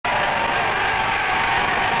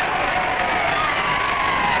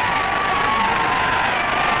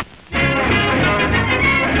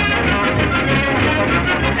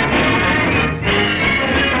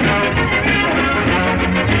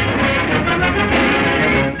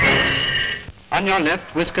On your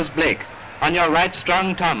left, Whiskers Blake. On your right,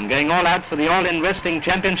 Strong Tom, going all out for the All-In Wrestling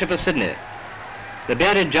Championship of Sydney. The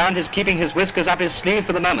bearded giant is keeping his whiskers up his sleeve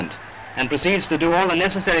for the moment and proceeds to do all the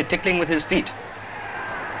necessary tickling with his feet.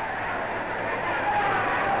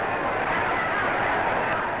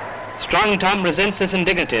 Strong Tom resents this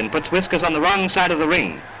indignity and puts Whiskers on the wrong side of the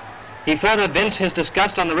ring. He further vents his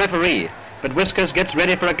disgust on the referee, but Whiskers gets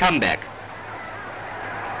ready for a comeback.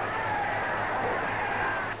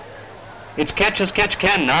 It's catch as catch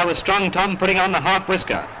can now, with Strong Tom putting on the half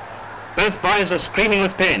whisker. Both boys are screaming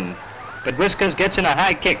with pain, but Whiskers gets in a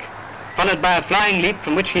high kick, followed by a flying leap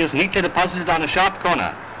from which he is neatly deposited on a sharp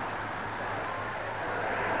corner.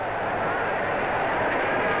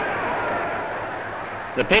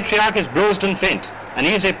 The patriarch is bruised and faint, an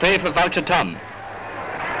easy prey for Vulture Tom.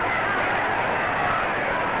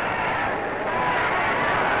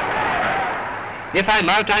 If I'm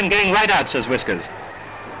out, I'm going right out, says Whiskers.